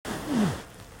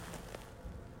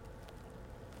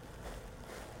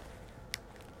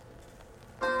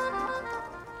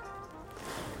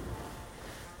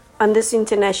On this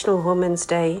International Women's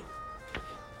Day,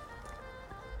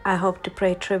 I hope to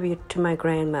pay tribute to my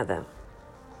grandmother,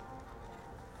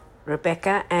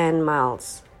 Rebecca Ann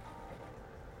Miles.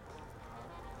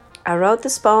 I wrote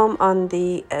this poem on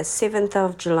the 7th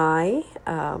of July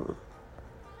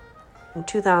in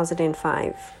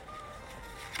 2005.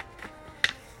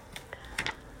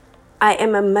 I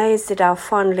am amazed at how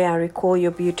fondly I recall your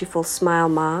beautiful smile,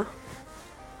 Ma.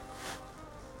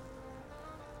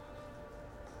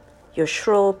 Your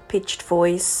shrill pitched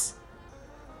voice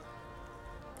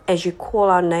as you call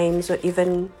our names or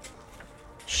even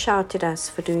shout at us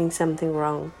for doing something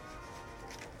wrong.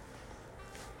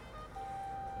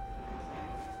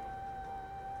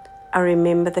 I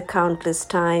remember the countless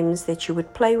times that you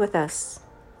would play with us,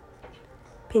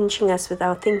 pinching us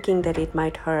without thinking that it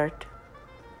might hurt.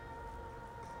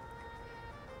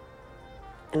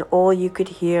 And all you could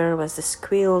hear was the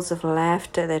squeals of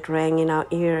laughter that rang in our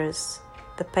ears,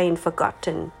 the pain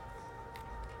forgotten.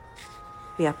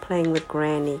 We are playing with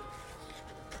Granny.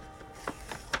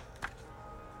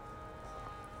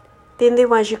 Then there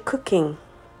was your cooking.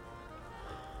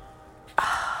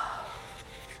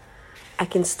 I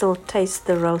can still taste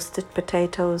the roasted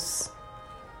potatoes,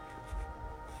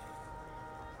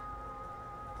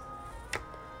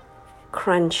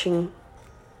 crunching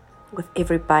with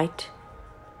every bite.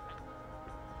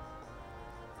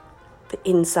 The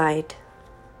inside,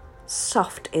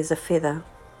 soft as a feather.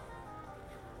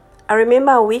 I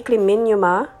remember our weekly menu,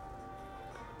 Ma.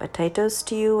 Potato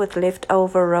stew with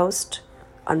leftover roast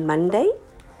on Monday.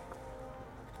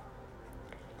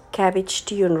 Cabbage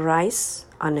stew and rice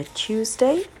on a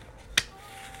Tuesday.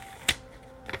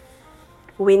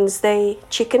 Wednesday,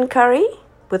 chicken curry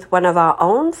with one of our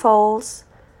own foals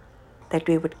that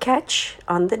we would catch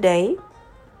on the day.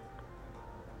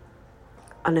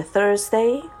 On a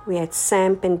Thursday, we had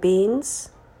samp and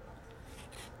beans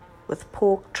with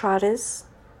pork trotters.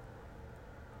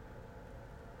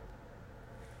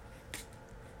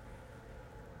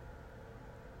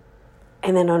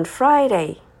 And then on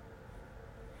Friday,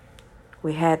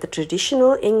 we had the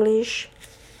traditional English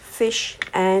fish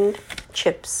and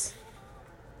chips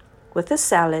with a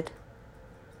salad.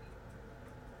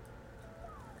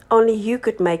 Only you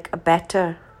could make a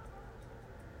batter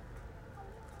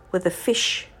with the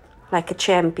fish like a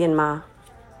champion, Ma.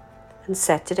 And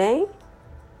Saturday,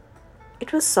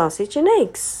 it was sausage and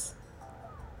eggs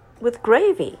with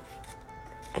gravy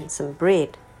and some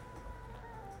bread.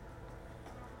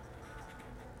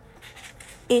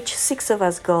 Each 6 of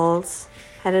us girls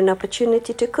had an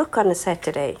opportunity to cook on a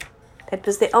Saturday. That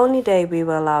was the only day we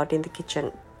were allowed in the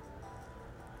kitchen.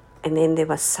 And then there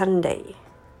was Sunday.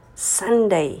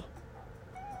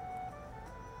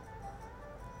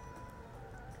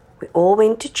 We all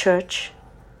went to church,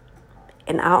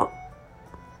 and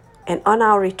on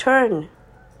our return,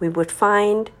 we would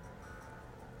find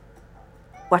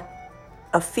what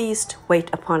a feast wait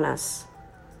upon us.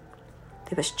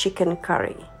 There was chicken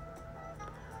curry,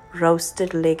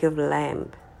 roasted leg of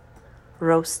lamb,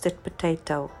 roasted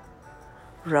potato,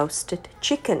 roasted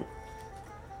chicken,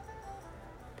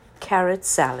 carrot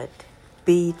salad,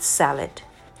 beet salad,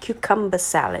 cucumber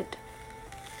salad.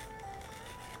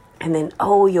 And then,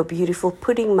 oh, your beautiful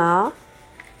pudding, Ma,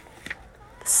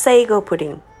 the sago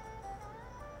pudding.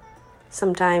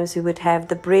 Sometimes we would have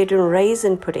the bread and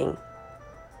raisin pudding,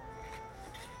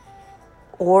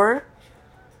 or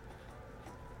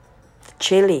the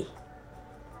chili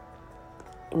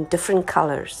in different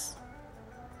colors.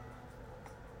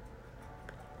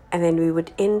 And then we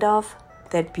would end off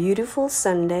that beautiful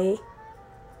Sunday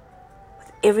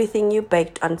with everything you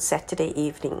baked on Saturday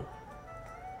evening.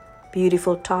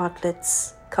 Beautiful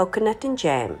tartlets, coconut and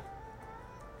jam,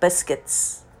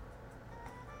 biscuits,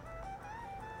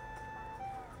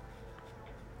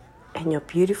 and your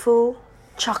beautiful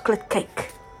chocolate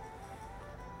cake.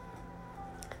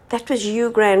 That was you,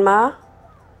 Grandma.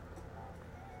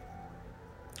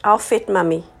 Our fit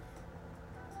mummy.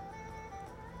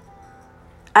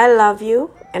 I love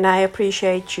you and I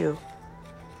appreciate you.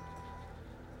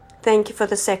 Thank you for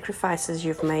the sacrifices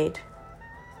you've made,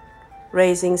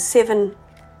 raising 7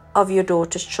 of your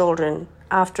daughter's children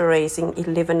after raising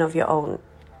 11 of your own.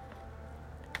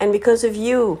 And because of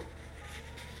you,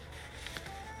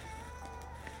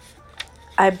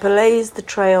 I blazed the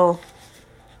trail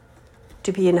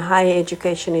to be in higher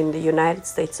education in the United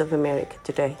States of America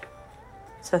today.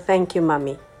 So thank you,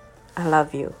 Mommy. I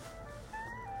love you.